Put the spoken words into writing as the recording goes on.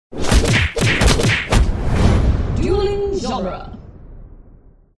genre.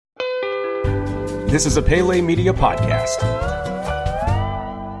 This is a Pele Media podcast.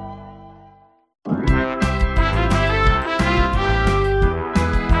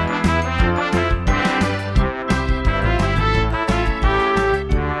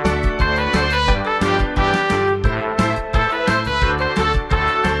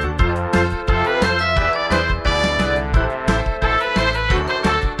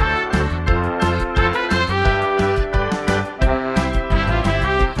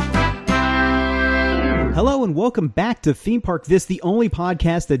 Hello and welcome back to Theme Park This, the only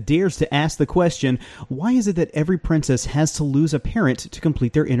podcast that dares to ask the question, why is it that every princess has to lose a parent to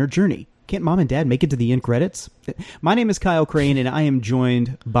complete their inner journey? Can't mom and dad make it to the end credits? My name is Kyle Crane, and I am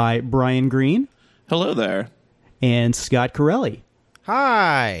joined by Brian Green. Hello there. And Scott Corelli.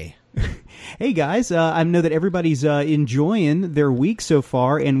 Hi. Hey guys, I know that everybody's enjoying their week so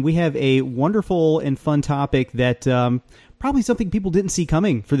far, and we have a wonderful and fun topic that probably something people didn't see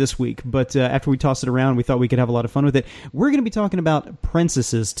coming for this week, but after we tossed it around, we thought we could have a lot of fun with it. We're going to be talking about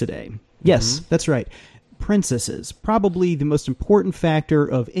princesses today. Yes, that's right. Princesses, probably the most important factor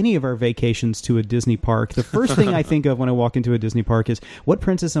of any of our vacations to a Disney park. The first thing I think of when I walk into a Disney park is, what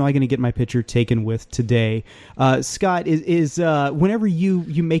princess am I going to get my picture taken with today? Scott, is whenever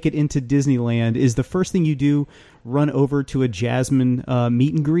you make it into Disneyland, is the first thing you do run over to a Jasmine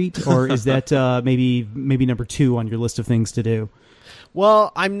meet and greet, or is that maybe number 2 on your list of things to do?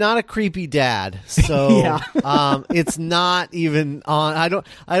 Well, I'm not a creepy dad, so Yeah. it's not even on. I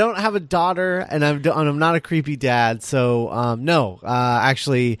don't have a daughter, and I'm not a creepy dad, so no.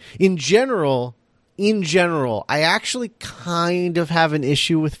 Actually, in general, I actually kind of have an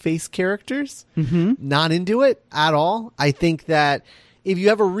issue with face characters. Mm-hmm. Not into it at all. I think that if you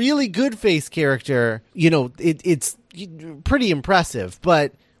have a really good face character, it's pretty impressive.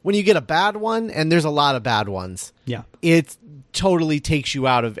 But when you get a bad one, and there's a lot of bad ones, Yeah. it totally takes you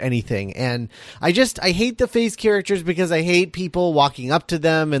out of anything. And I hate the face characters because I hate people walking up to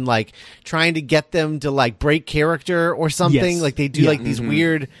them and like trying to get them to like break character or something. Yes. Like they do like these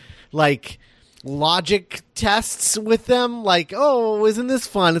weird like logic tests with them, like, oh, isn't this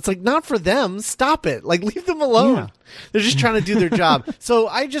fun? It's like, not for them. Stop it. Like, leave them alone. Yeah. They're just trying to do their job. So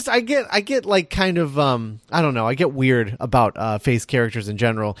I get like kind of I don't know, I get weird about face characters in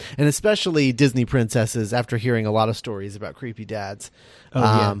general, and especially Disney princesses after hearing a lot of stories about creepy dads.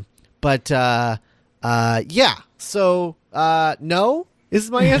 But yeah. So no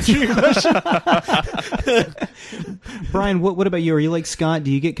is my answer to your question. Brian, what about you? Are you like Scott?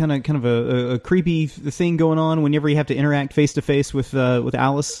 Do you get kind of a creepy thing going on whenever you have to interact face to face with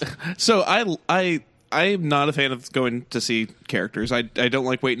Alice? So I'm not a fan of going to see characters. I don't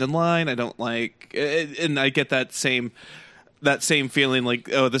like waiting in line. I don't like, and I get that same feeling like,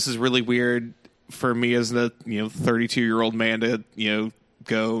 oh, this is really weird for me as a 32-year-old man to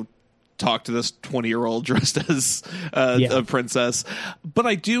go talk to this 20-year-old dressed as a princess. But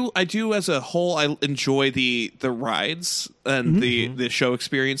I do as a whole, I enjoy the rides and the show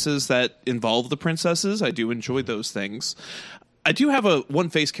experiences that involve the princesses. I do enjoy those things. I do have a one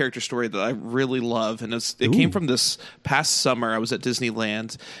face character story that I really love, and it came from this past summer. I was at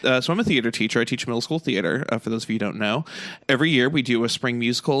Disneyland. So I'm a theater teacher. I teach middle school theater, for those of you who don't know. Every year we do a spring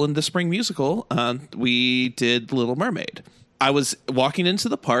musical, and the spring musical, we did Little Mermaid. I was walking into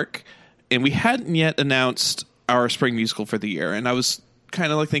the park, and we hadn't yet announced our spring musical for the year, and I was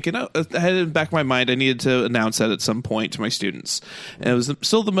kind of like thinking, I had in the back of my mind, I needed to announce that at some point to my students. And it was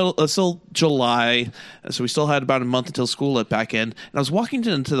still July, so we still had about a month until school let back in. And I was walking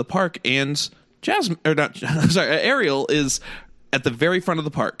into the park, and Ariel is at the very front of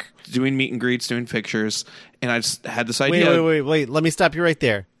the park doing meet and greets, doing pictures, and I just had this idea. Wait. Let me stop you right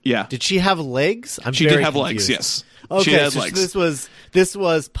there. Yeah. Did she have legs? She did have legs, yes. Okay, she had so legs. This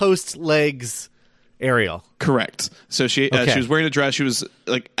was post legs Ariel. Correct. So she was wearing a dress. She was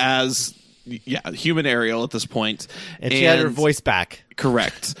like human Ariel at this point, and she had her voice back.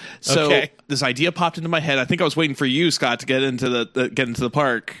 Correct. So this idea popped into my head. I think I was waiting for you, Scott, to get into the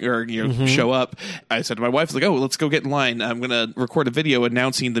park or show up. I said to my wife, like, "Oh, let's go get in line. I'm going to record a video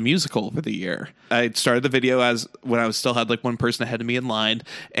announcing the musical for the year." I started the video when I still had like one person ahead of me in line,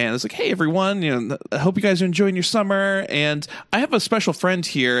 and I was like, "Hey, everyone! I hope you guys are enjoying your summer. And I have a special friend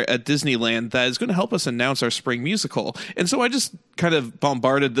here at Disneyland that is going to help us announce our spring musical." And so I just kind of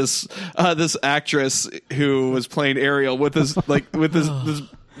bombarded this actress who was playing Ariel with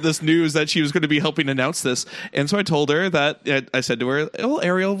this news that she was going to be helping announce this. And so I told her that, I said to her, "Oh,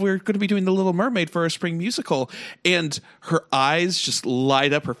 Ariel, we're going to be doing The Little Mermaid for our spring musical." And her eyes just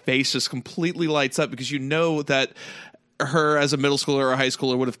light up. Her face just completely lights up because you know that her as a middle schooler or a high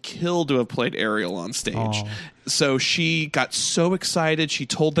schooler would have killed to have played Ariel on stage. Aww. So she got so excited. She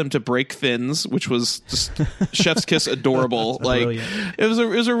told them to break fins, which was just chef's kiss adorable. Like brilliant. it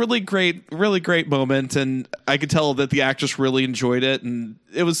was a really great moment, and I could tell that the actress really enjoyed it, and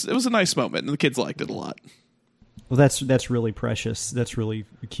it was a nice moment, and the kids liked it a lot. Well, that's really precious. That's really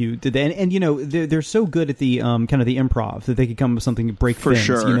cute. And you know, they're so good at the kind of the improv that they could come up with something to break For things,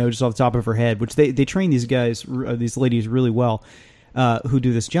 sure. you know, just off the top of her head, which they train these guys, these ladies really well, who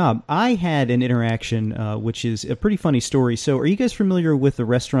do this job. I had an interaction, which is a pretty funny story. So are you guys familiar with the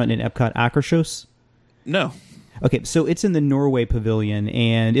restaurant in Epcot, Akershus? No. Okay, so it's in the Norway Pavilion,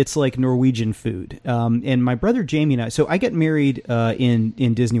 and it's like Norwegian food. And my brother Jamie and I got married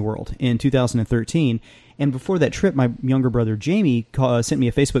in Disney World in 2013. And before that trip, my younger brother Jamie sent me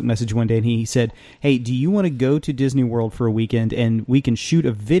a Facebook message one day, and he said, "Hey, do you want to go to Disney World for a weekend, and we can shoot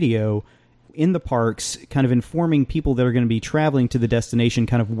a video in the parks, kind of informing people that are going to be traveling to the destination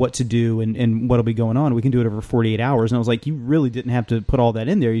kind of what to do and what'll be going on. We can do it over 48 hours. And I was like, you really didn't have to put all that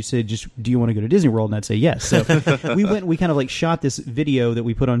in there. You said, just, do you want to go to Disney World? And I'd say yes. So we went, we kind of like shot this video that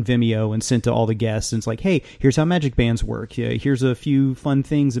we put on Vimeo and sent to all the guests. And it's like, hey, here's how magic bands work. Here's a few fun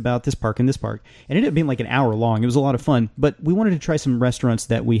things about this park and this park. And it ended up being like an hour long. It was a lot of fun, but we wanted to try some restaurants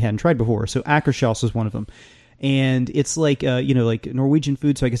that we hadn't tried before. So Akershus was one of them. And it's like, like Norwegian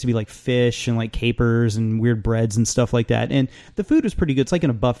food, so I guess it'd be like fish and like capers and weird breads and stuff like that. And the food was pretty good. It's like in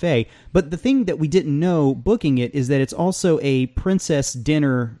a buffet. But the thing that we didn't know booking it is that it's also a princess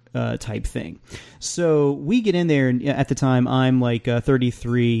dinner type thing. So we get in there, and at the time I'm like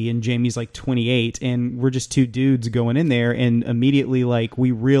 33 and Jamie's like 28, and we're just two dudes going in there, and immediately like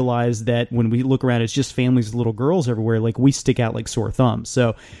we realize that when we look around, it's just families with little girls everywhere. Like we stick out like sore thumbs.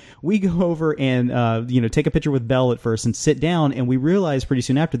 So we go over and, take a picture with Belle at first and sit down, and we realize pretty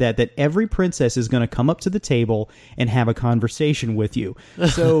soon after that every princess is going to come up to the table and have a conversation with you.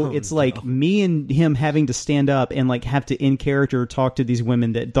 So it's like me and him having to stand up and like have to in character talk to these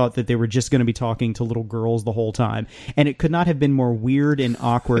women that thought that they were just going to be talking to little girls the whole time. And it could not have been more weird and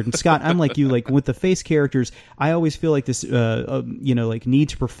awkward. And Scott, I'm like you, like with the face characters, I always feel like this, like need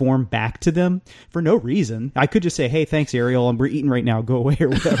to perform back to them for no reason. I could just say, hey, thanks, Ariel, we're eating right now, go away or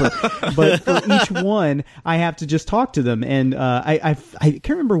whatever. But for each one, I have to just talk to them. And I can't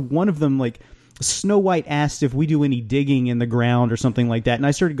remember one of them, like Snow White asked if we do any digging in the ground or something like that. And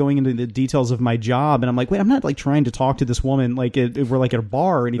I started going into the details of my job, and I'm like, wait, I'm not like trying to talk to this woman like we're like at a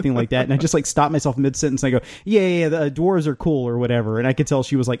bar or anything like that. And I just like stopped myself mid-sentence and I go, yeah, the dwarves are cool or whatever. And I could tell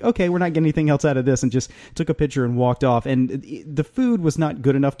she was like, okay, we're not getting anything else out of this, and just took a picture and walked off. And the food was not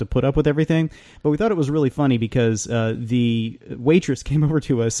good enough to put up with everything, but we thought it was really funny because the waitress came over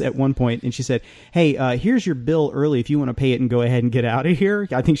to us at one point and she said, hey, here's your bill early if you want to pay it and go ahead and get out of here.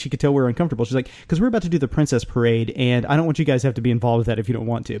 I think she could tell we were uncomfortable. She's like, because we're about to do the princess parade, and I don't want you guys to have to be involved with that if you don't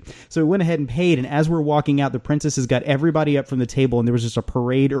want to. So we went ahead and paid, and as we're walking out, the princesses got everybody up from the table, and there was just a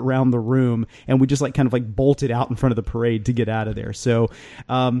parade around the room, and we just like kind of like bolted out in front of the parade to get out of there. So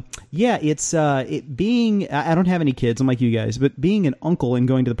it's being, I don't have any kids, I'm like you guys, but being an uncle and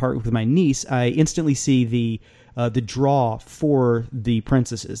going to the park with my niece, I instantly see the draw for the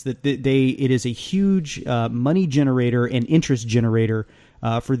princesses. That it is a huge money generator and interest generator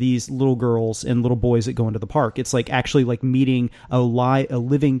for these little girls and little boys that go into the park. It's like actually like meeting a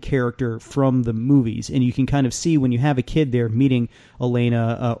living character from the movies, and you can kind of see when you have a kid there meeting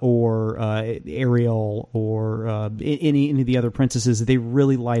Elena or Ariel or any of the other princesses, they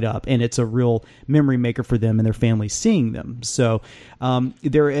really light up, and it's a real memory maker for them and their families seeing them. So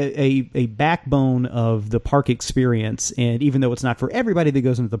they're a backbone of the park experience, and even though it's not for everybody that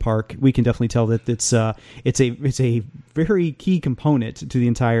goes into the park, we can definitely tell that it's a very key component to the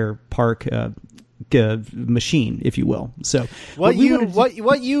entire park machine, if you will. So what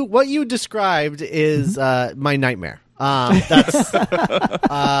you described is my nightmare. That's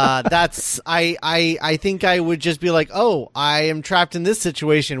I think I would just be like, oh, I am trapped in this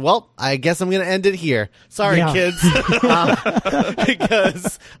situation. Well, I guess I'm going to end it here. Sorry, kids.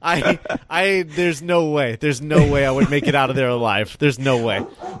 Because there's no way I would make it out of there alive. There's no way.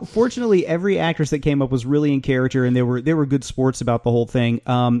 Fortunately, every actress that came up was really in character, and they were good sports about the whole thing.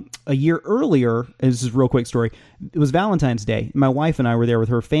 A year earlier, this is a real quick story, it was Valentine's Day. My wife and I were there with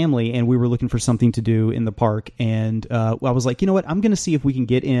her family, and we were looking for something to do in the park, and I was like, you know what, I'm going to see if we can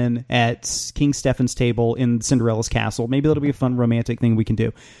get in at King Stephen's table in Cinderella's castle. Maybe that'll be a fun romantic thing we can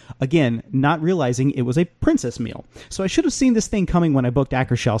do. Again, not realizing it was a princess meal. So I should have seen this thing coming when I booked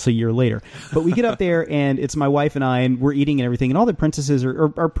Akershus a year later. But we get up there, and it's my wife and I, and we're eating and everything, and all the princesses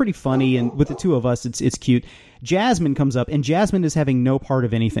are pretty funny, and with the two of us, it's cute. Jasmine comes up, and Jasmine is having no part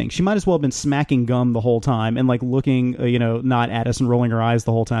of anything. She might as well have been smacking gum the whole time and like looking, not at us and rolling her eyes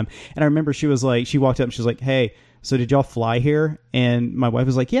the whole time. And I remember she walked up and she was like, "Hey, so did y'all fly here?" And my wife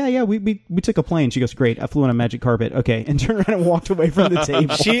was like, yeah, we took a plane. She goes, "Great, I flew on a magic carpet." Okay, and turned around and walked away from the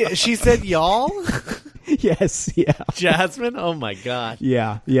table. She said, "Y'all." Yes, yeah. Jasmine? Oh my god.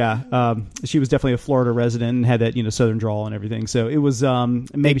 Yeah. She was definitely a Florida resident and had that, southern drawl and everything. So it was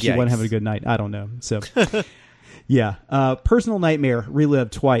maybe she wasn't having a good night. I don't know. So yeah. Personal nightmare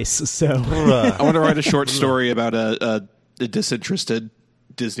relived twice. So I want to write a short story about a disinterested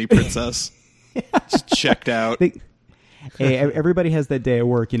Disney princess. Just checked out. Hey, everybody has that day at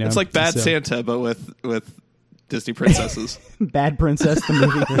work, It's like Bad Santa, but with Disney princesses. Bad Princess, the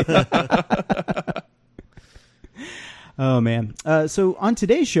movie. Oh, man. So on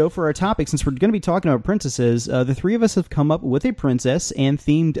today's show, for our topic, since we're going to be talking about princesses, the three of us have come up with a princess and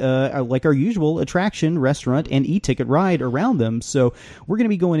themed, like our usual, attraction, restaurant, and e-ticket ride around them. So we're going to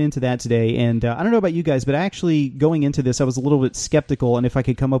be going into that today. And I don't know about you guys, but actually going into this, I was a little bit skeptical and if I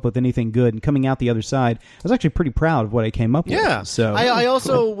could come up with anything good. And coming out the other side, I was actually pretty proud of what I came up with. Yeah. So I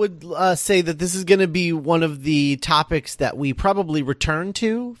also would say that this is going to be one of the topics that we probably return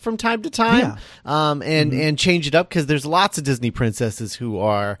to from time to time, and change it up, because there's lots of Disney princesses who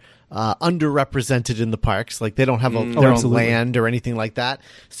are underrepresented in the parks. Like they don't have their own land or anything like that.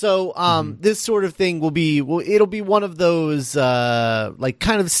 So this sort of thing it'll be one of those like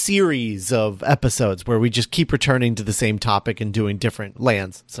kind of series of episodes where we just keep returning to the same topic and doing different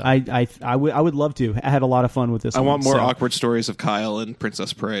lands. So I would love to. I had a lot of fun with this. I want more awkward stories of Kyle and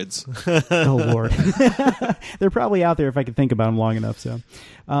princess parades. Oh Lord. They're probably out there if I could think about them long enough. So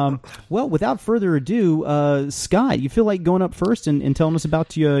well, without further ado, Scott, you feel like going up first and telling us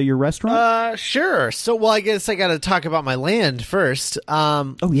about your restaurant? Sure. So, I guess I got to talk about my land first.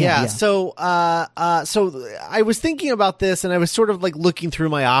 Yeah. So I was thinking about this, and I was sort of like looking through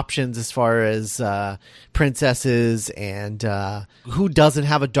my options as far as princesses and who doesn't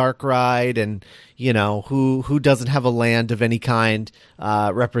have a dark ride, and who doesn't have a land of any kind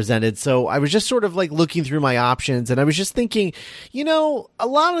represented. So I was just sort of like looking through my options, and I was just thinking, a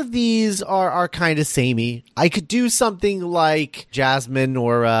lot of these are kind of samey. I could do something like Jasmine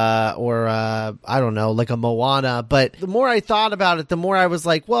or I don't know, like a Moana. But the more I thought about it, the more I was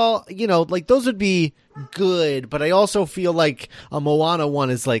like, well, like those would be good, but I also feel like a Moana one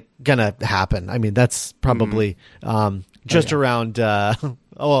is like gonna happen. I mean, that's probably just around. I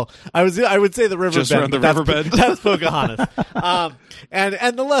would say the riverbed. Just around the riverbed. That's Pocahontas.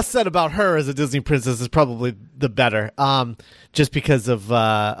 And the less said about her as a Disney princess is probably the better. Just because of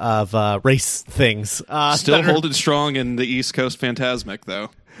race things. Still holding strong in the East Coast Phantasmic, though.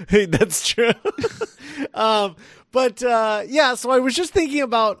 That's true. But so I was just thinking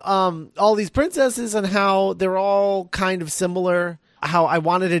about all these princesses and how they're all kind of similar. How I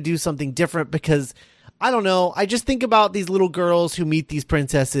wanted to do something different because, I don't know, I just think about these little girls who meet these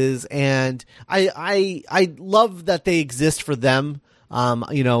princesses, and I love that they exist for them.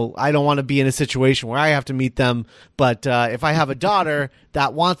 I don't want to be in a situation where I have to meet them, but if I have a daughter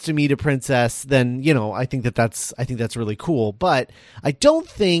that wants to meet a princess, then I think that's really cool. But I don't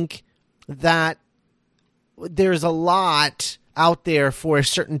think that there's a lot out there for a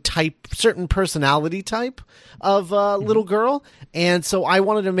certain personality type of little girl, and so I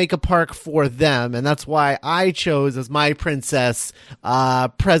wanted to make a park for them, and that's why I chose as my princess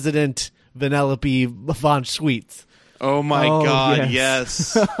President Vanellope von Sweets. Oh my God!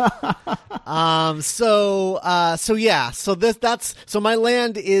 Yes. So my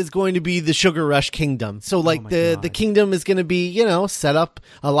land is going to be the Sugar Rush Kingdom. So like the kingdom is going to be, set up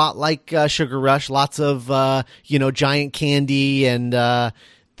a lot like Sugar Rush, lots of, giant candy and,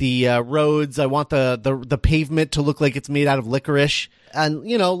 the roads. I want the pavement to look like it's made out of licorice, and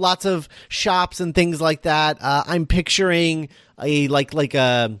lots of shops and things like that. I'm picturing a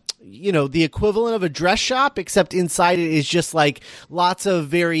the equivalent of a dress shop, except inside it is just like lots of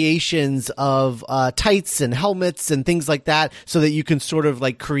variations of tights and helmets and things like that, so that you can sort of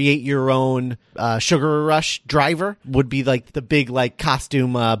like create your own Sugar Rush driver. Would be like the big like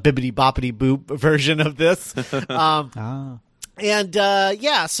costume bibbity boppity boop version of this. And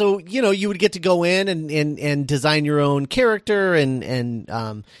so you would get to go in and design your own character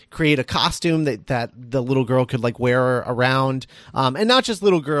and create a costume that the little girl could like wear around, and not just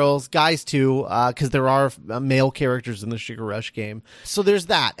little girls, guys too, because there are male characters in the Sugar Rush game. So there's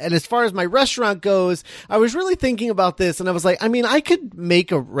that. And as far as my restaurant goes, I was really thinking about this, and I was like, I mean, I could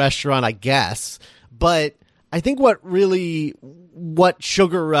make a restaurant, I guess, but what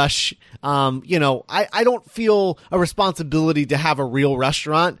Sugar Rush, I don't feel a responsibility to have a real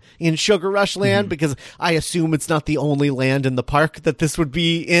restaurant in Sugar Rush Land because I assume it's not the only land in the park that this would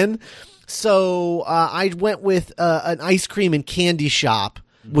be in. So I went with an ice cream and candy shop,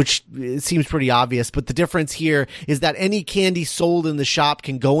 which seems pretty obvious. But the difference here is that any candy sold in the shop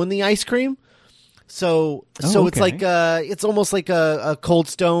can go in the ice cream. So it's like it's almost like a Cold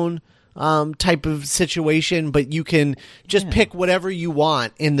Stone type of situation, but you can just pick whatever you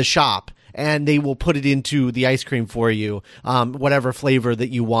want in the shop and they will put it into the ice cream for you, whatever flavor that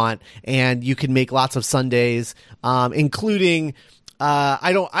you want. And you can make lots of sundaes, including,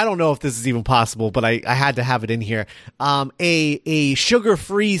 I don't know if this is even possible, but I had to have it in here. A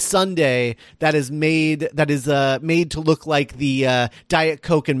sugar-free sundae that is made to look like the Diet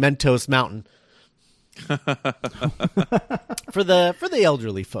Coke and Mentos Mountain. for the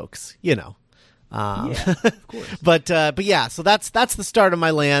elderly folks, of course. But yeah, so that's the start of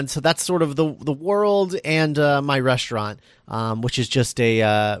my land. So that's sort of the world and my restaurant, which is just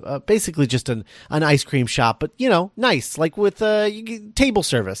basically just an ice cream shop, but nice, like with table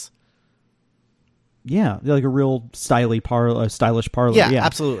service. Yeah, like a real stylish parlor. Yeah,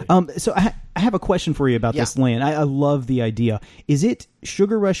 absolutely. So I have a question for you about this land. I love the idea. Is it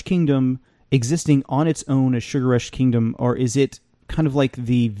Sugar Rush Kingdom existing on its own as Sugar Rush Kingdom, or is it kind of like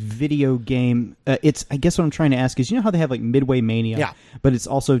the video game? I guess what I'm trying to ask is, how they have like Midway Mania, but it's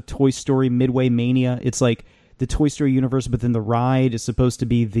also Toy Story Midway Mania. It's like the Toy Story universe, but then the ride is supposed to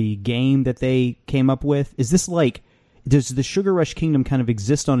be the game that they came up with. Is this like, does the Sugar Rush Kingdom kind of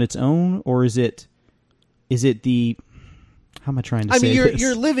exist on its own, or is it the, how am I trying to say this?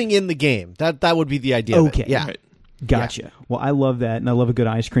 You're living in the game. That would be the idea. Okay. Of it. Yeah. Right. Gotcha. Yeah. Well, I love that, and I love a good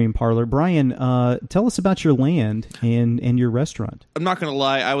ice cream parlor. Brian, tell us about your land and your restaurant. I'm not going to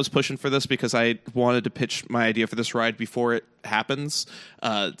lie. I was pushing for this because I wanted to pitch my idea for this ride before it happens,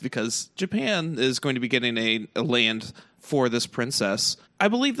 because Japan is going to be getting a land for this princess. I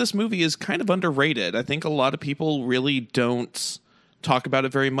believe this movie is kind of underrated. I think a lot of people really don't talk about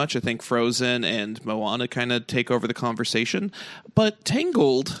it very much. I think Frozen and Moana kind of take over the conversation. But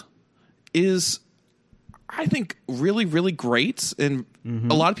Tangled is, I think, really, really great. And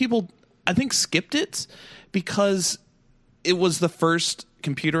a lot of people, I think, skipped it because it was the first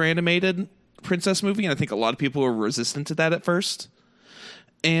computer animated princess movie. And I think a lot of people were resistant to that at first.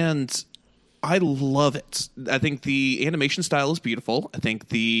 And I love it. I think the animation style is beautiful. I think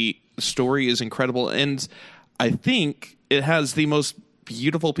the story is incredible. And I think it has the most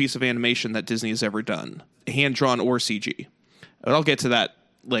beautiful piece of animation that Disney has ever done, hand-drawn or CG. But I'll get to that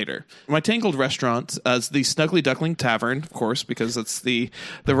later. My Tangled restaurant is the Snuggly Duckling Tavern, of course, because it's the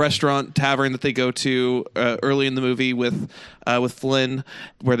restaurant tavern that they go to early in the movie with Flynn,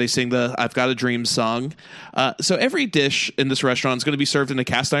 where they sing the "I've Got a Dream" song. So every dish in this restaurant is going to be served in a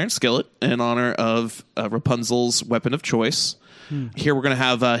cast iron skillet in honor of Rapunzel's weapon of choice. Here we're going to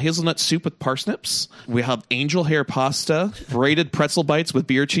have hazelnut soup with parsnips. We have angel hair pasta, braided pretzel bites with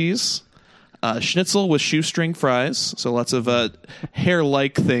beer cheese, schnitzel with shoestring fries. So lots of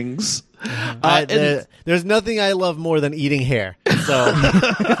hair-like things. There's nothing I love more than eating hair. So.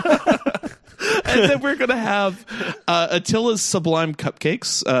 And then we're going to have Attila's Sublime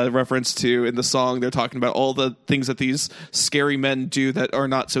Cupcakes, reference to in the song. They're talking about all the things that these scary men do that are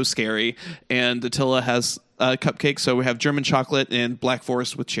not so scary. And Attila has cupcakes. So we have German chocolate and Black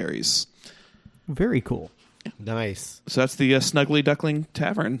Forest with cherries. Very cool. Nice. So that's the Snuggly Duckling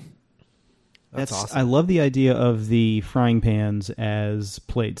Tavern. That's awesome. I love the idea of the frying pans as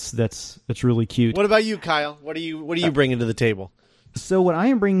plates. That's really cute. What about you, Kyle? What are you bringing to the table? So what I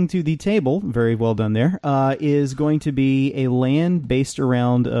am bringing to the table, very well done there, is going to be a land based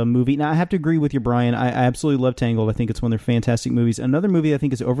around a movie. Now, I have to agree with you, Brian. I absolutely love Tangled. I think it's one of their fantastic movies. Another movie I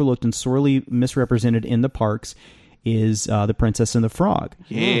think is overlooked and sorely misrepresented in the parks is The Princess and the Frog.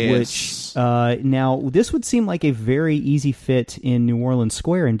 Yes. Which, now, this would seem like a very easy fit in New Orleans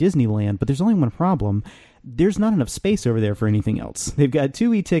Square in Disneyland, but there's only one problem. There's not enough space over there for anything else. They've got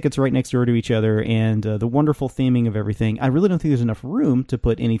 2 e-tickets right next door to each other, and the wonderful theming of everything. I really don't think there's enough room to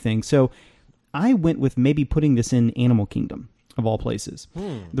put anything, so I went with maybe putting this in Animal Kingdom, of all places.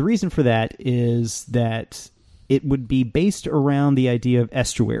 The reason for that is that it would be based around the idea of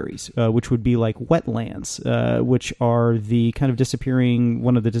estuaries, which would be like wetlands, which are the kind of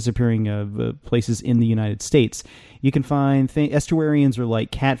one of the disappearing places in the United States. You can find estuarians are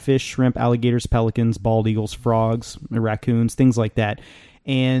like catfish, shrimp, alligators, pelicans, bald eagles, frogs, raccoons, things like that.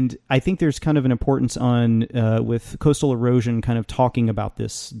 And I think there's kind of an importance on with coastal erosion kind of talking about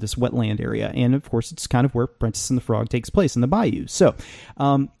this wetland area. And of course, it's kind of where Princess and the Frog takes place in the bayou. So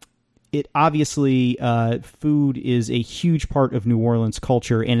it obviously, food is a huge part of New Orleans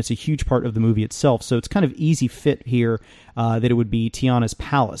culture, and it's a huge part of the movie itself. So it's kind of easy fit here that it would be Tiana's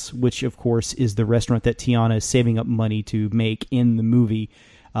Palace, which, of course, is the restaurant that Tiana is saving up money to make in the movie.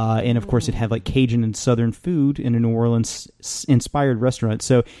 And, of course, it had like Cajun and Southern food in a New Orleans-inspired restaurant.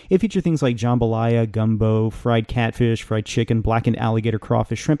 So it featured things like jambalaya, gumbo, fried catfish, fried chicken, blackened alligator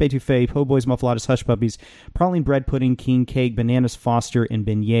crawfish, shrimp etouffee, po' boys, muffulettas, hush puppies, praline bread pudding, king cake, bananas foster, and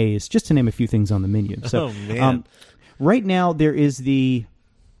beignets, just to name a few things on the menu. So, man. Right now there is I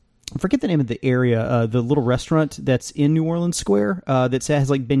forget the name of the area, the little restaurant that's in New Orleans Square that has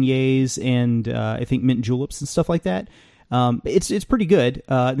like beignets and I think mint juleps and stuff like that. It's pretty good.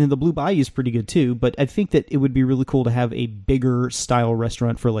 And then the Blue Bayou is pretty good too. But I think that it would be really cool to have a bigger style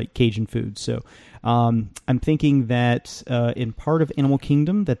restaurant for like Cajun food. So I'm thinking that in part of Animal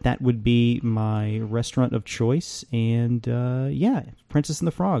Kingdom that would be my restaurant of choice. And Princess and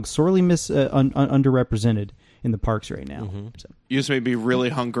the Frog, sorely underrepresented in the parks right now. Mm-hmm. So. You just made me really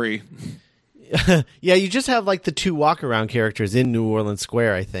hungry. Yeah, you just have like the two walk-around characters in New Orleans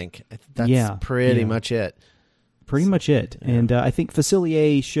Square, I think. That's pretty much it. Pretty much it. Yeah. And I think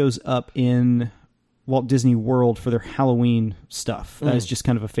Facilier shows up in Walt Disney World for their Halloween stuff as just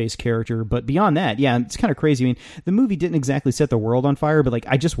kind of a face character. But beyond that, it's kind of crazy. I mean, the movie didn't exactly set the world on fire, but like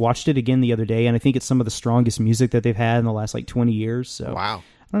I just watched it again the other day, and I think it's some of the strongest music that they've had in the last like 20 years. So wow.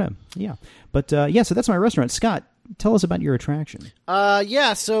 I don't know. Yeah. But so that's my restaurant. Scott, tell us about your attraction.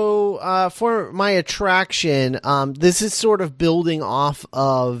 So for my attraction, this is sort of building off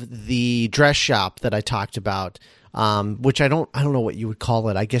of the dress shop that I talked about, which I don't know what you would call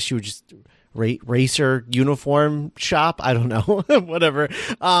it. I guess you would just racer uniform shop. I don't know, whatever.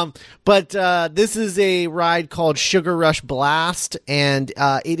 But this is a ride called Sugar Rush Blast, and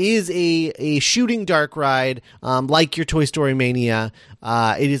it is a shooting dark ride, like your Toy Story Mania.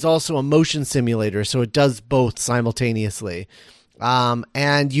 It is also a motion simulator, so it does both simultaneously.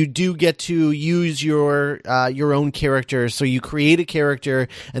 And you do get to use your own character. So you create a character,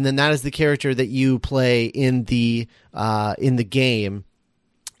 and then that is the character that you play in the game.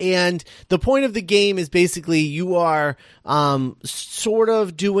 And the point of the game is basically you are sort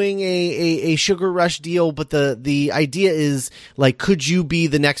of doing a Sugar Rush deal, but the idea is like, could you be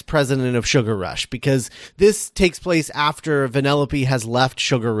the next president of Sugar Rush? Because this takes place after Vanellope has left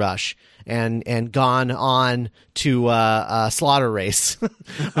Sugar Rush and gone on to Slaughter Race,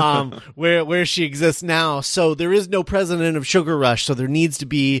 where she exists now. So there is no president of Sugar Rush, so there needs to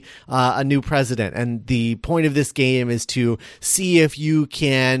be a new president. And the point of this game is to see if you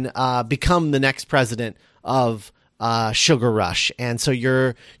can become the next president of Sugar Rush. And so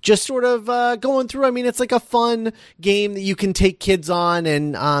you're just sort of going through. I mean, it's like a fun game that you can take kids on,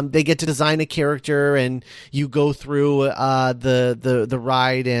 and they get to design a character, and you go through the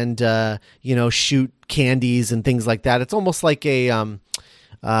ride and shoot candies and things like that. It's almost like a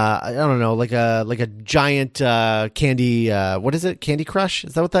I don't know, like a giant candy. What is it? Candy Crush?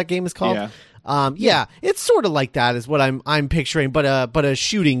 Is that what that game is called? Yeah. It's sort of like that is what I'm picturing, but a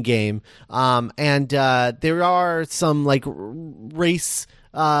shooting game. And there are some like race,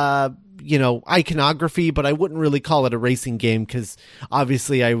 iconography, but I wouldn't really call it a racing game because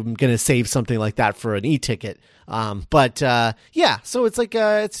obviously I'm going to save something like that for an e-ticket. So it's like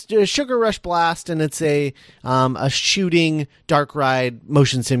it's a Sugar Rush Blast, and it's a shooting dark ride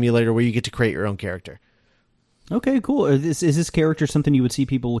motion simulator where you get to create your own character. Okay, cool. Is this character something you would see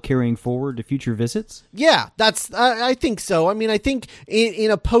people carrying forward to future visits? Yeah, I think so. I mean, I think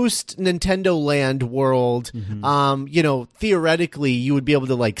in a post Nintendo Land world, theoretically you would be able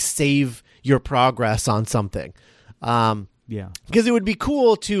to like save your progress on something. Because it would be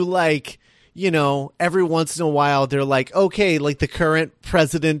cool to like, every once in a while they're like, okay, like the current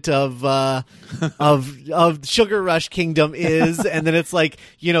president of Sugar Rush Kingdom is, and then it's like,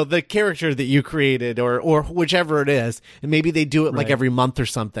 the character that you created or whichever it is, and maybe they do it like every month or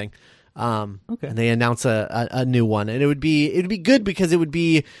something. Okay. And they announce a new one, and it'd be good because it would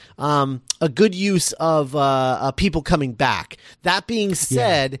be a good use of people coming back. That being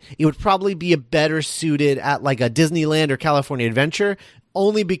said, it would probably be a better suited at like a Disneyland or California Adventure.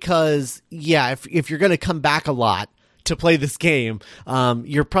 Only because, if you're going to come back a lot to play this game,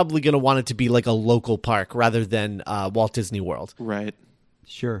 you're probably going to want it to be like a local park rather than Walt Disney World. Right.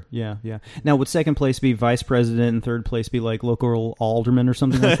 Sure. Yeah. Now, would second place be vice president and third place be like local alderman or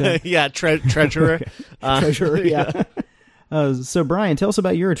something like that? Yeah, treasurer. Treasurer, yeah. So, Brian, tell us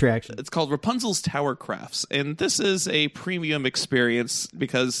about your attraction. It's called Rapunzel's Tower Crafts, and this is a premium experience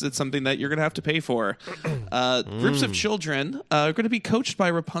because it's something that you're going to have to pay for. Groups of children are going to be coached by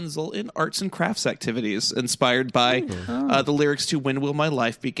Rapunzel in arts and crafts activities, inspired by the lyrics to When Will My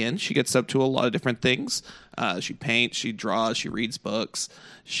Life Begin. She gets up to a lot of different things. She paints, she draws, she reads books,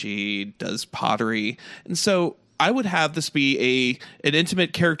 she does pottery, and so I would have this be an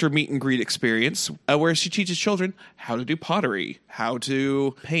intimate character meet and greet experience where she teaches children how to do pottery, how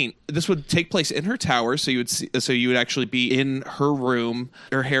to paint. This would take place in her tower, so you would actually be in her room.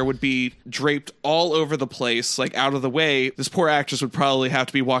 Her hair would be draped all over the place, like out of the way. This poor actress would probably have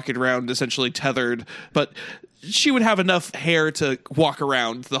to be walking around essentially tethered, but she would have enough hair to walk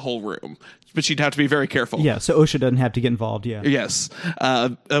around the whole room. But she'd have to be very careful. Yeah, so OSHA doesn't have to get involved, yeah. Yes.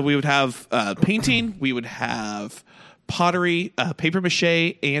 We would have painting, we would have pottery, paper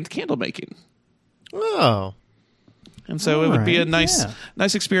mache, and candle making. Oh. And so it would be a nice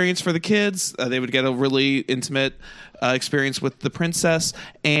experience for the kids. They would get a really intimate experience with the princess,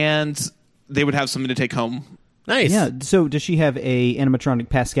 and they would have something to take home. Nice. Yeah, so does she have a animatronic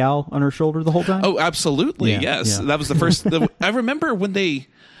Pascal on her shoulder the whole time? Oh, absolutely, yes. Yeah. That was the first... I remember when they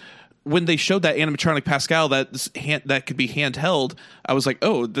showed that animatronic Pascal that could be handheld, I was like,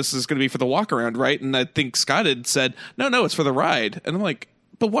 oh, this is going to be for the walk around, right? And I think Scott had said, no, it's for the ride. And I'm like,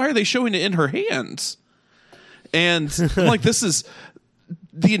 but why are they showing it in her hands? And I'm like, this is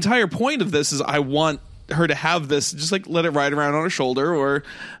the entire point of this is I want her to have this, just like let it ride around on her shoulder or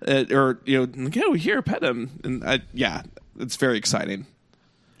here, pet him. And it's very exciting.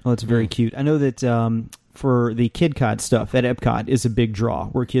 Well, it's very cute. I know that for the KidCod stuff at Epcot is a big draw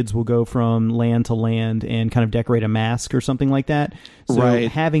where kids will go from land to land and kind of decorate a mask or something like that. So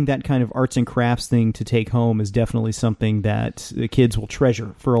having that kind of arts and crafts thing to take home is definitely something that the kids will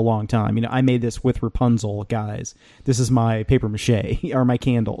treasure for a long time. You know, I made this with Rapunzel, guys. This is my paper mache or my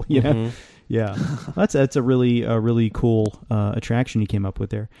candle, you know? Yeah, that's a really cool attraction you came up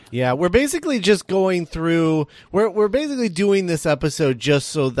with there. Yeah, we're basically just going through. We're basically doing this episode just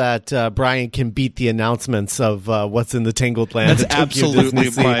so that Brian can beat the announcements of what's in the Tangled Land. That's absolutely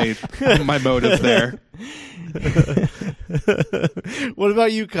my motive there. What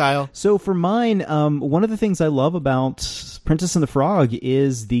about you, Kyle? So for mine, one of the things I love about Princess and the Frog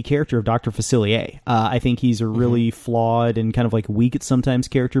is the character of Dr. Facilier. I think he's a really flawed and kind of like weak at sometimes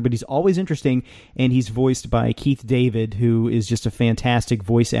character, but he's always interesting, and he's voiced by Keith David, who is just a fantastic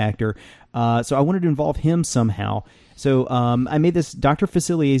voice actor. So I wanted to involve him somehow. So I made this Dr.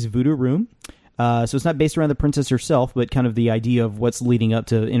 Facilier's Voodoo Room. So it's not based around the princess herself, but kind of the idea of what's leading up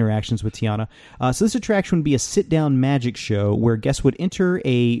to interactions with Tiana. So this attraction would be a sit-down magic show where guests would enter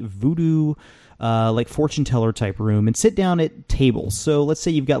a voodoo, like fortune teller type room and sit down at tables. So let's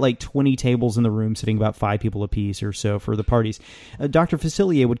say you've got like 20 tables in the room, sitting about 5 people apiece or so for the parties. Dr.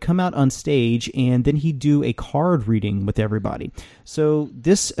 Facilier would come out on stage and then he'd do a card reading with everybody. So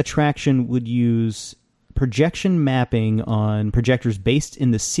this attraction would use projection mapping on projectors based in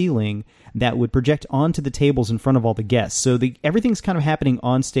the ceiling that would project onto the tables in front of all the guests. So everything's kind of happening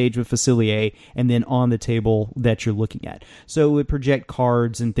on stage with Facilier and then on the table that you're looking at. So it would project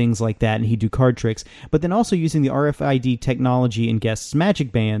cards and things like that, and he'd do card tricks. But then also using the RFID technology in guests'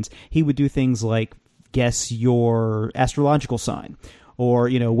 magic bands, he would do things like guess your astrological sign, or,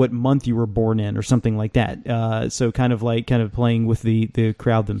 you know, what month you were born in or something like that. So kind of playing with the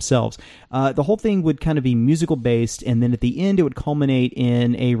crowd themselves. The whole thing would kind of be musical based, and then at the end it would culminate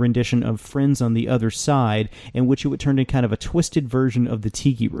in a rendition of Friends on the Other Side, in which it would turn into kind of a twisted version of the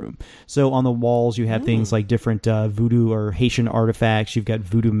Tiki Room. So on the walls you have things like different voodoo or Haitian artifacts. You've got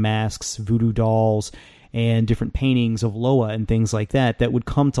voodoo masks, voodoo dolls, and different paintings of Loa and things like that would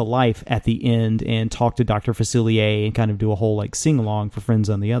come to life at the end and talk to Dr. Facilier and kind of do a whole like sing-along for Friends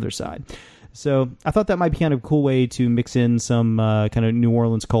on the Other Side. So I thought that might be kind of a cool way to mix in some kind of New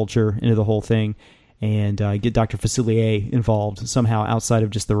Orleans culture into the whole thing and get Dr. Facilier involved somehow outside of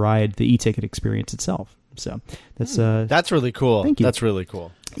just the ride, the e-ticket experience itself. So that's really cool. Thank you. That's really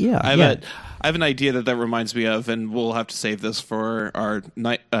cool. Yeah, I have an idea that reminds me of, and we'll have to save this for our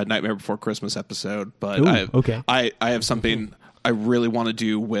Nightmare Before Christmas episode. But I have something I really want to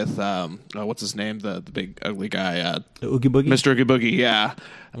do with what's his name, the big ugly guy, Oogie Boogie, Mr. Oogie Boogie, yeah.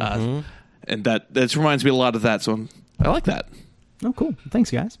 And that reminds me a lot of that. So I like that. Oh, cool!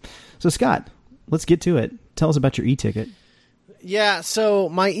 Thanks, guys. So Scott, let's get to it. Tell us about your e-ticket. Yeah, so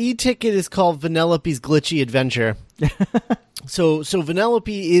my e-ticket is called Vanellope's Glitchy Adventure. So Vanellope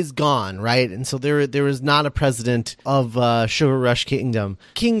is gone, right? And so there is not a president of Sugar Rush Kingdom.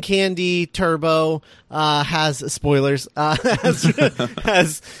 King Candy Turbo has spoilers has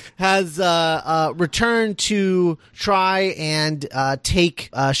returned to try and take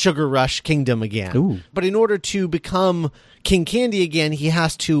Sugar Rush Kingdom again. Ooh. But in order to become King Candy again, he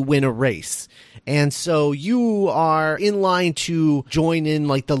has to win a race. And so you are in line to join in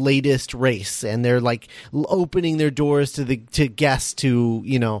like the latest race, and they're like opening their doors to guests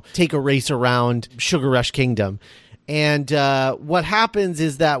to, take a race around Sugar Rush Kingdom. And what happens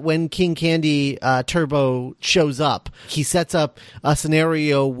is that when King Candy Turbo shows up, he sets up a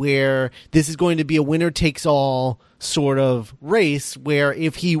scenario where this is going to be a winner-takes-all sort of race, where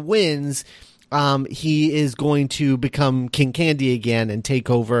if he wins, he is going to become King Candy again and take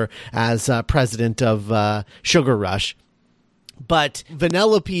over as president of Sugar Rush. But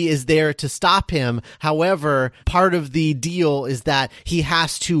Vanellope is there to stop him. However, part of the deal is that he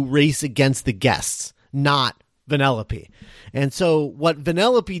has to race against the guests, not Vanellope. And so what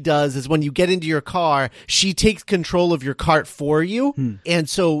Vanellope does is when you get into your car, she takes control of your cart for you. And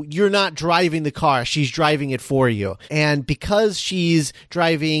so you're not driving the car. She's driving it for you. And because she's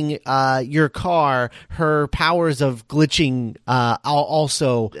driving your car, her powers of glitching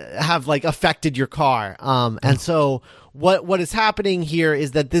also have like affected your car. And so what is happening here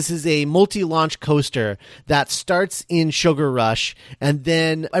is that this is a multi-launch coaster that starts in Sugar Rush, and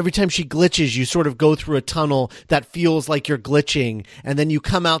then every time she glitches, you sort of go through a tunnel that feels like you're glitching, and then you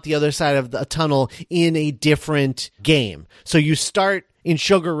come out the other side of the tunnel in a different game. So you start in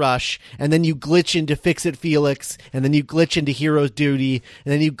Sugar Rush, and then you glitch into Fix-It Felix, and then you glitch into Hero's Duty,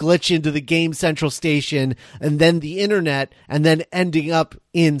 and then you glitch into the Game Central Station, and then the internet, and then ending up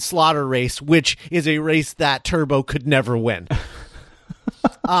in Slaughter Race, which is a race that Turbo could never win.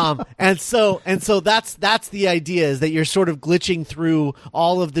 And so that's the idea, is that you're sort of glitching through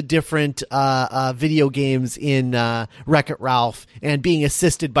all of the different video games in Wreck-It Ralph and being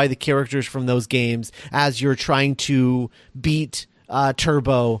assisted by the characters from those games as you're trying to beat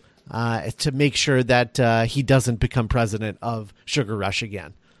Turbo to make sure that he doesn't become president of Sugar Rush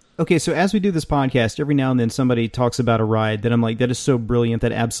again. Okay, so as we do this podcast, every now and then somebody talks about a ride that I'm like, that is so brilliant,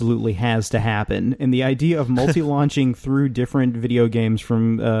 that absolutely has to happen. And the idea of multi-launching through different video games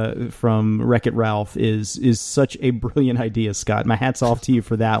from Wreck-It Ralph is such a brilliant idea, Scott. My hat's off to you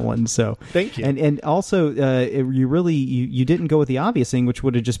for that one. So thank you. And also, you didn't go with the obvious thing, which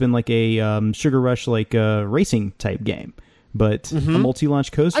would have just been like a Sugar Rush racing type game. But a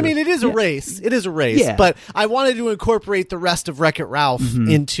multi-launch coaster. I mean, it is a race. It is a race. Yeah. But I wanted to incorporate the rest of Wreck-It Ralph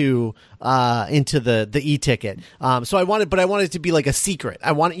into the e-ticket. So I wanted it to be like a secret.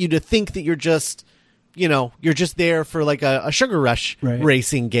 I wanted you to think that you're just there for like a Sugar Rush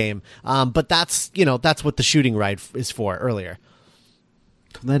racing game. But that's what the shooting ride is for earlier.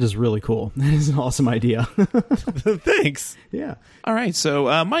 That is really cool. That is an awesome idea. Thanks. Yeah. All right, so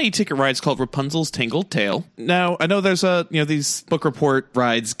my e-ticket ride is called Rapunzel's Tangled Tale. Now, I know there's these book report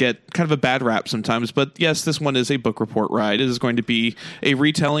rides get kind of a bad rap sometimes, but yes, this one is a book report ride. It is going to be a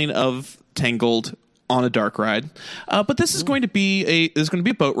retelling of Tangled on a dark ride. But this is going to be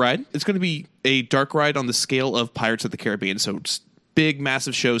a boat ride. It's going to be a dark ride on the scale of Pirates of the Caribbean, so just big,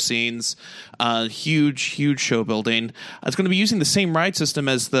 massive show scenes, huge show building. It's going to be using the same ride system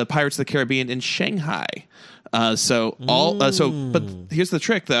as the Pirates of the Caribbean in Shanghai. But here's the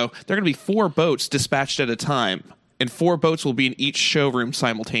trick, though. There are going to be 4 boats dispatched at a time, and 4 boats will be in each showroom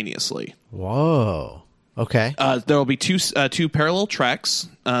simultaneously. Whoa. Okay. There will be two parallel tracks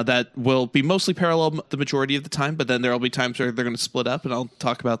that will be mostly parallel the majority of the time, but then there will be times where they're going to split up, and I'll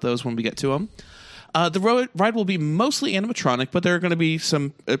talk about those when we get to them. The ride will be mostly animatronic, but there are going to be some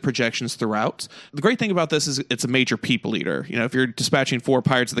projections throughout. The great thing about this is it's a major people eater. If you're dispatching 4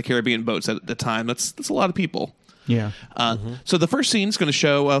 Pirates of the Caribbean boats at a time, that's a lot of people. Yeah. So the first scene is going to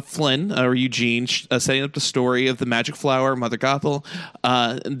show Flynn, or Eugene, setting up the story of the Magic Flower, Mother Gothel.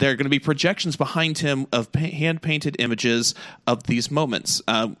 There are going to be projections behind him of hand-painted images of these moments.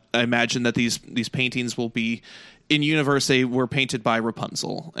 I imagine that these paintings will be, in universe, they were painted by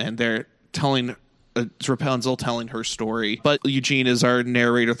Rapunzel, and they're telling... It's Rapunzel telling her story, but Eugene is our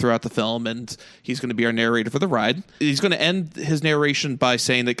narrator throughout the film, and he's going to be our narrator for the ride. He's going to end his narration by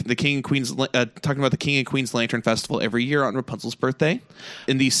saying that the King and Queen's talking about the King and Queen's Lantern Festival every year on Rapunzel's birthday.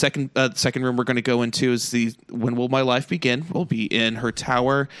 In the second room we're going to go into is the When Will My Life Begin? We'll be in her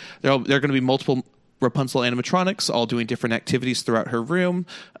tower. There are going to be multiple Rapunzel animatronics, all doing different activities throughout her room,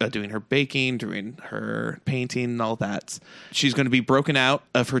 doing her baking, doing her painting, and all that. She's going to be broken out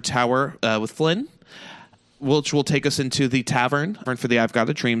of her tower with Flynn. which will take us into the tavern for the I've Got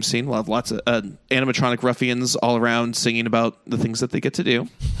a Dream scene. We'll have lots of animatronic ruffians all around singing about the things that they get to do.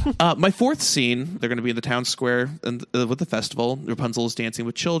 My fourth scene, they're going to be in the town square with the festival. Rapunzel is dancing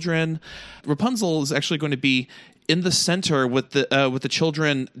with children. Rapunzel is actually going to be in the center with the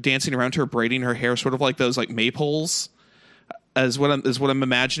children dancing around her, braiding her hair, sort of like those like maypoles. Is what I'm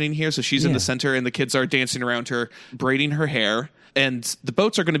imagining here. So she's in the center, and the kids are dancing around her, braiding her hair. And the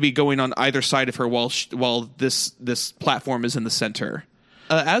boats are going to be going on either side of her while this platform is in the center.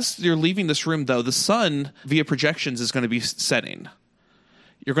 As you're leaving this room, though, the sun via projections is going to be setting.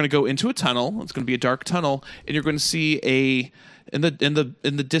 You're going to go into a tunnel. It's going to be a dark tunnel, and you're going to see in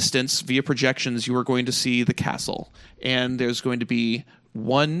the distance via projections. You are going to see the castle, and there's going to be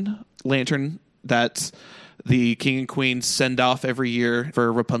one lantern that the king and queen send off every year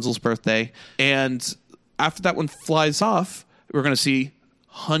for Rapunzel's birthday, and after that one flies off, we're going to see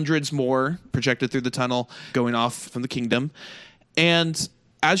hundreds more projected through the tunnel going off from the kingdom. And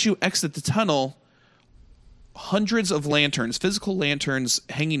as you exit the tunnel, hundreds of lanterns, physical lanterns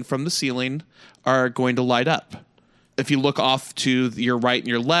hanging from the ceiling, are going to light up. If you look off to your right and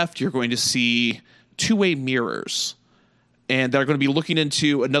your left, you're going to see two-way mirrors. And they're going to be looking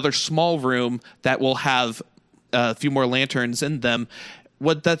into another small room that will have a few more lanterns in them.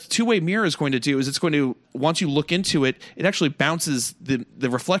 What that two-way mirror is going to do is it's going to, once you look into it, it actually bounces the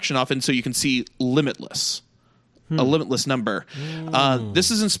reflection off, and so you can see limitless, a limitless number. This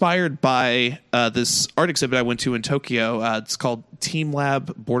is inspired by this art exhibit I went to in Tokyo. It's called Team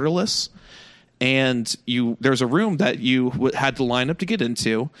Lab Borderless. And there's a room that you had to line up to get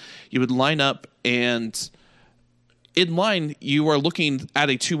into. You would line up, and in line, you are looking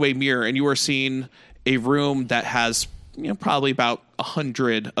at a two-way mirror, and you are seeing a room that has probably about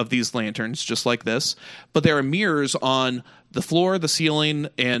 100 of these lanterns just like this, but there are mirrors on the floor, the ceiling,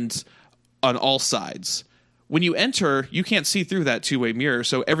 and on all sides. When you enter, you can't see through that two-way mirror,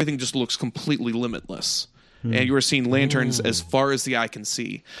 so everything just looks completely limitless. And you are seeing lanterns as far as the eye can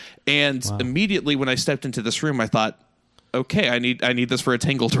see. And immediately when I stepped into this room, I thought, okay, I need this for a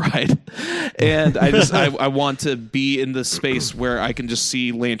Tangled ride. And I want to be in this space where I can just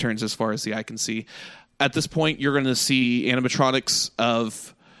see lanterns as far as the eye can see. At this point, you're going to see animatronics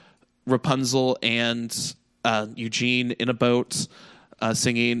of Rapunzel and Eugene in a boat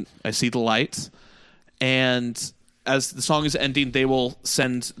singing "I See the Light." And as the song is ending, they will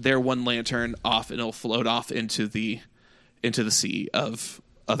send their one lantern off, and it'll float off into the sea of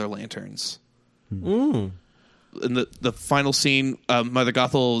other lanterns. In the final scene, Mother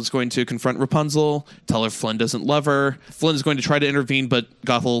Gothel is going to confront Rapunzel, tell her Flynn doesn't love her. Flynn is going to try to intervene, but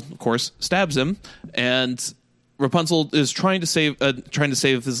Gothel, of course, stabs him. And Rapunzel is trying to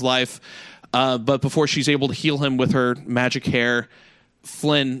save his life, but before she's able to heal him with her magic hair,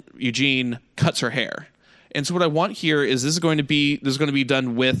 Eugene, cuts her hair. And so what I want here is this is going to be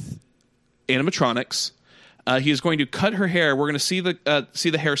done with animatronics. He is going to cut her hair. We're going to see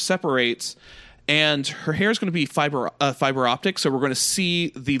the hair separate. And her hair is going to be fiber optic, so we're going to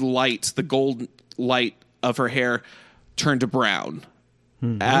see the gold light of her hair turn to brown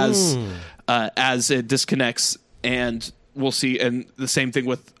as it disconnects, and we'll see. And the same thing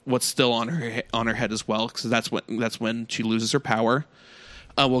with what's still on her head as well, because that's when she loses her power.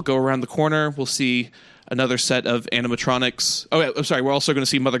 We'll go around the corner. We'll see another set of animatronics. Oh, I'm sorry. We're also going to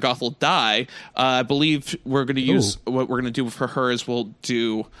see Mother Gothel die. I believe we're going to use what we're going to do for her is we'll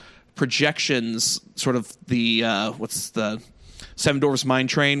do projections, sort of the what's the Seven Dwarfs Mine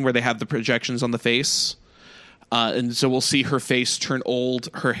Train, where they have the projections on the face, and so we'll see her face turn old,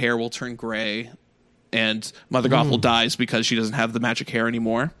 her hair will turn gray, and Mother Gothel dies because she doesn't have the magic hair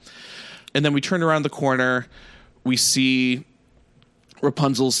anymore. And then we turn around the corner, we see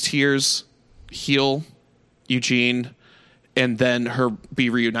Rapunzel's tears heal Eugene, and then her be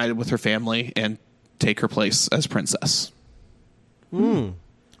reunited with her family and take her place as princess.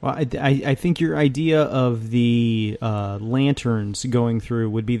 Well, I think your idea of the lanterns going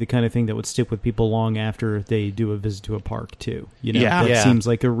through would be the kind of thing that would stick with people long after they do a visit to a park, too. That seems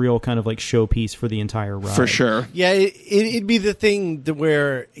like a real kind of like showpiece for the entire ride. For sure. Yeah, it'd be the thing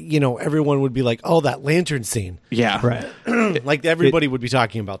where, everyone would be like, oh, that lantern scene. Yeah. Right. Like everybody would be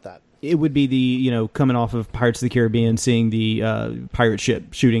talking about that. It would be the, coming off of Pirates of the Caribbean, seeing the pirate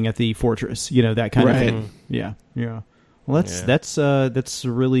ship shooting at the fortress, that kind of thing. Yeah. Well, that's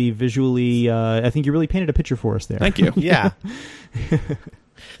really visually. I think you really painted a picture for us there. Thank you. Yeah.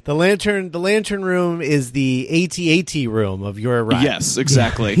 The lantern room is the AT-AT room of your ride. Yes,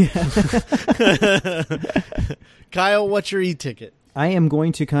 exactly. Kyle, what's your e-ticket? I am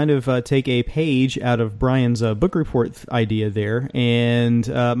going to kind of take a page out of Brian's book report idea there, and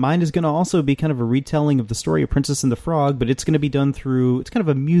mine is going to also be kind of a retelling of the story of Princess and the Frog, but it's going to be done through, it's kind of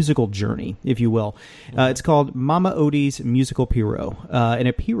a musical journey, if you will. It's called Mama Odie's Musical Pirogue. And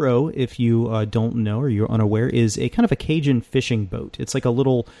a pirogue, if you don't know or you're unaware, is a kind of a Cajun fishing boat. It's like a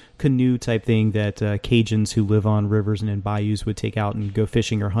little canoe type thing that Cajuns who live on rivers and in bayous would take out and go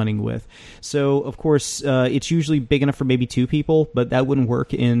fishing or hunting with. So, of course, it's usually big enough for maybe two people, but that wouldn't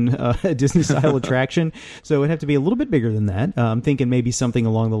work in a Disney-style attraction. So it would have to be a little bit bigger than that. I'm thinking maybe something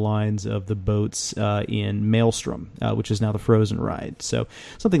along the lines of the boats in Maelstrom, which is now the Frozen ride. So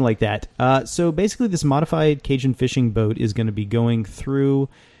something like that. So basically this modified Cajun fishing boat is going to be going through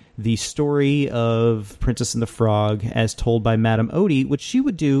the story of Princess and the Frog as told by Madame Odie. What she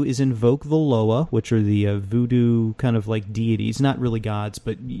would do is invoke the Loa, which are the voodoo kind of like deities, not really gods,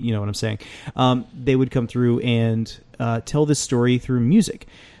 but you know what I'm saying. They would come through and tell this story through music.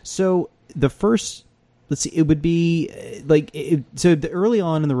 So the first, let's see, it would be early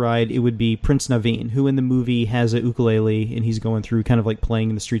on in the ride, it would be Prince Naveen, who in the movie has a ukulele, and he's going through kind of like playing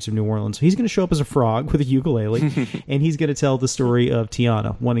in the streets of New Orleans. So he's going to show up as a frog with a ukulele, and he's going to tell the story of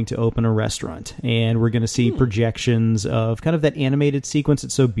Tiana wanting to open a restaurant. And we're going to see projections of kind of that animated sequence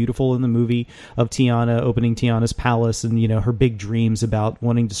that's so beautiful in the movie of Tiana opening Tiana's palace and, you know, her big dreams about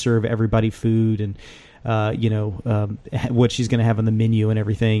wanting to serve everybody food and what she's going to have on the menu and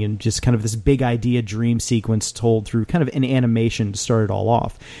everything, and just kind of this big idea dream sequence told through kind of an animation to start it all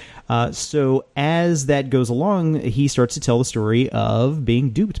off. So as that goes along, he starts to tell the story of being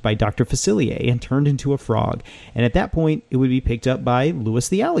duped by Dr. Facilier and turned into a frog. And at that point, it would be picked up by Louis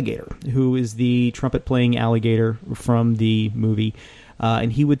the alligator, who is the trumpet-playing alligator from the movie.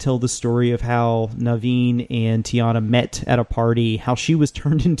 And he would tell the story of how Naveen and Tiana met at a party, how she was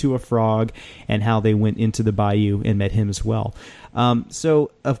turned into a frog, and how they went into the bayou and met him as well.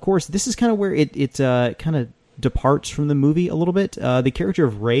 So, of course, this is kind of where it kind of departs from the movie a little bit. The character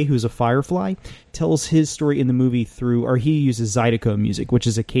of Ray, who's a firefly, tells his story in the movie through, or he uses Zydeco music, which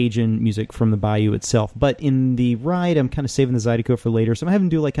is a Cajun music from the bayou itself. But in the ride, I'm kind of saving the Zydeco for later, so I'm having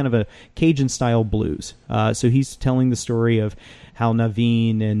to do like kind of a Cajun-style blues. So he's telling the story of how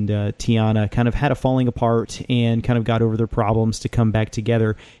Naveen and Tiana kind of had a falling apart and kind of got over their problems to come back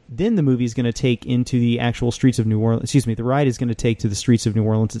together. Then the movie is going to take into the actual streets of New Orleans. The ride is going to take to the streets of New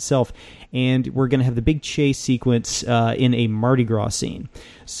Orleans itself. And we're going to have the big chase sequence in a Mardi Gras scene.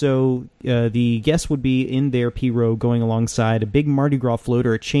 So the guests would be in their pirogue going alongside a big Mardi Gras float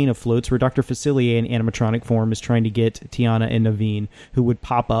or a chain of floats where Dr. Facilier in animatronic form is trying to get Tiana and Naveen, who would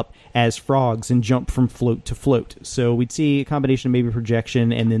pop up as frogs and jump from float to float. So we'd see a combination of maybe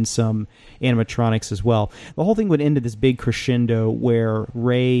projection and then some animatronics as well. The whole thing would end at this big crescendo where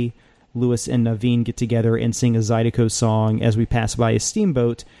Ray, Louis, and Naveen get together and sing a Zydeco song as we pass by a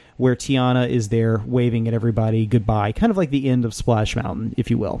steamboat where Tiana is there waving at everybody goodbye, kind of like the end of Splash Mountain, if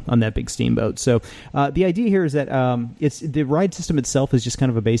you will, on that big steamboat. So the idea here is that it's the ride system itself is just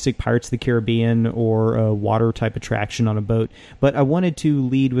kind of a basic Pirates of the Caribbean or a water type attraction on a boat. But I wanted to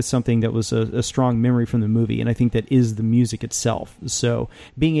lead with something that was a strong memory from the movie, and I think that is the music itself. So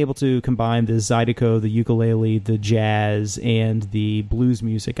being able to combine the Zydeco, the ukulele, the jazz, and the blues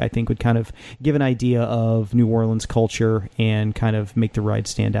music, I think would kind of give an idea of New Orleans culture and kind of make the ride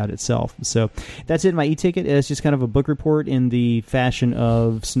stand out itself. So that's it. My e-ticket is just kind of a book report in the fashion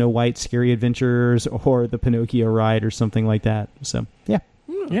of Snow White's Scary Adventures or the Pinocchio ride or something like that. So yeah.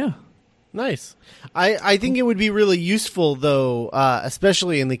 Nice. I think it would be really useful, though,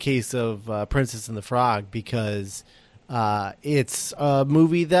 especially in the case of Princess and the Frog, because it's a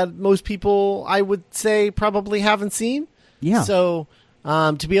movie that most people, I would say, probably haven't seen. Yeah. So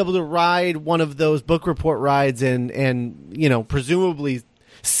to be able to ride one of those book report rides and presumably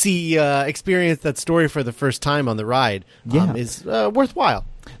experience that story for the first time on the ride is worthwhile.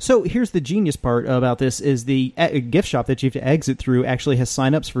 So here's the genius part about this is the gift shop that you have to exit through actually has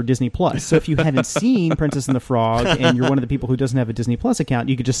sign-ups for Disney Plus. So if you hadn't seen Princess and the Frog and you're one of the people who doesn't have a Disney Plus account,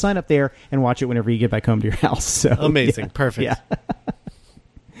 you could just sign up there and watch it whenever you get back home to your house. So amazing. Yeah, perfect. Yeah.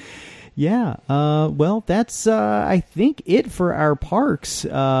 Yeah. Well, that's, I think, it for our parks. Do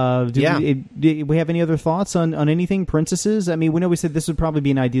we have any other thoughts on anything? Princesses? I mean, we know we said this would probably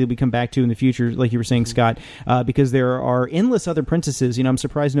be an idea that we come back to in the future, like you were saying, Scott, because there are endless other princesses. You know, I'm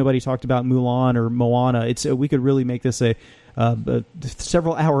surprised nobody talked about Mulan or Moana. We could really make this a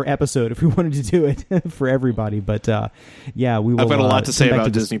several-hour episode if we wanted to do it for everybody. But, we will. I've got a lot to say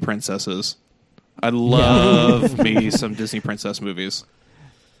about Disney princesses. I love me some Disney princess movies.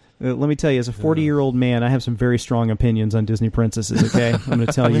 Let me tell you, as a 40-year-old man, I have some very strong opinions on Disney princesses, okay? I'm going to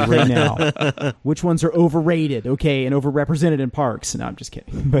tell you right now. Which ones are overrated, okay, and overrepresented in parks. No, I'm just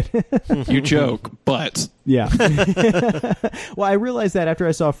kidding. But You joke, but... Yeah. Well, I realized that after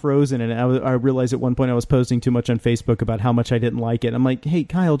I saw Frozen, and I realized at one point I was posting too much on Facebook about how much I didn't like it. I'm like, hey,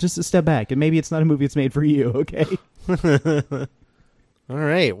 Kyle, just a step back, and maybe it's not a movie that's made for you, okay? All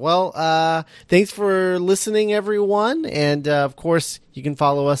right. Well, thanks for listening, everyone. And, of course, you can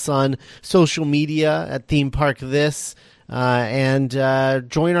follow us on social media at Theme Park This, and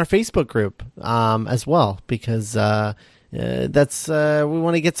join our Facebook group as well, because that's we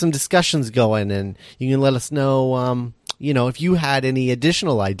want to get some discussions going, and you can let us know, if you had any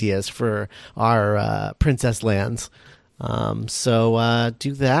additional ideas for our Princess Lands. So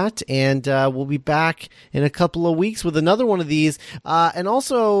do that, and we'll be back in a couple of weeks with another one of these. And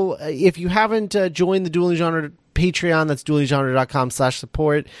also, if you haven't joined the Dueling Genre Patreon, that's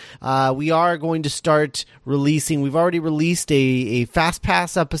duelinggenre.com/support. We are going to start releasing. We've already released a Fast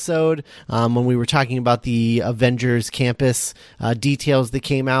Pass episode when we were talking about the Avengers Campus details that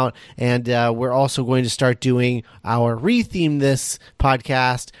came out, and we're also going to start doing our Retheme This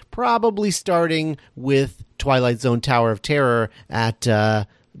podcast, probably starting with Twilight Zone Tower of Terror at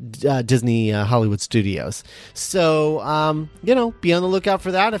Disney Hollywood Studios. So, be on the lookout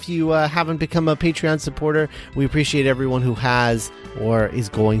for that. If you haven't become a Patreon supporter, we appreciate everyone who has or is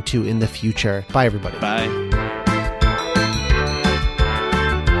going to in the future. Bye, everybody. Bye.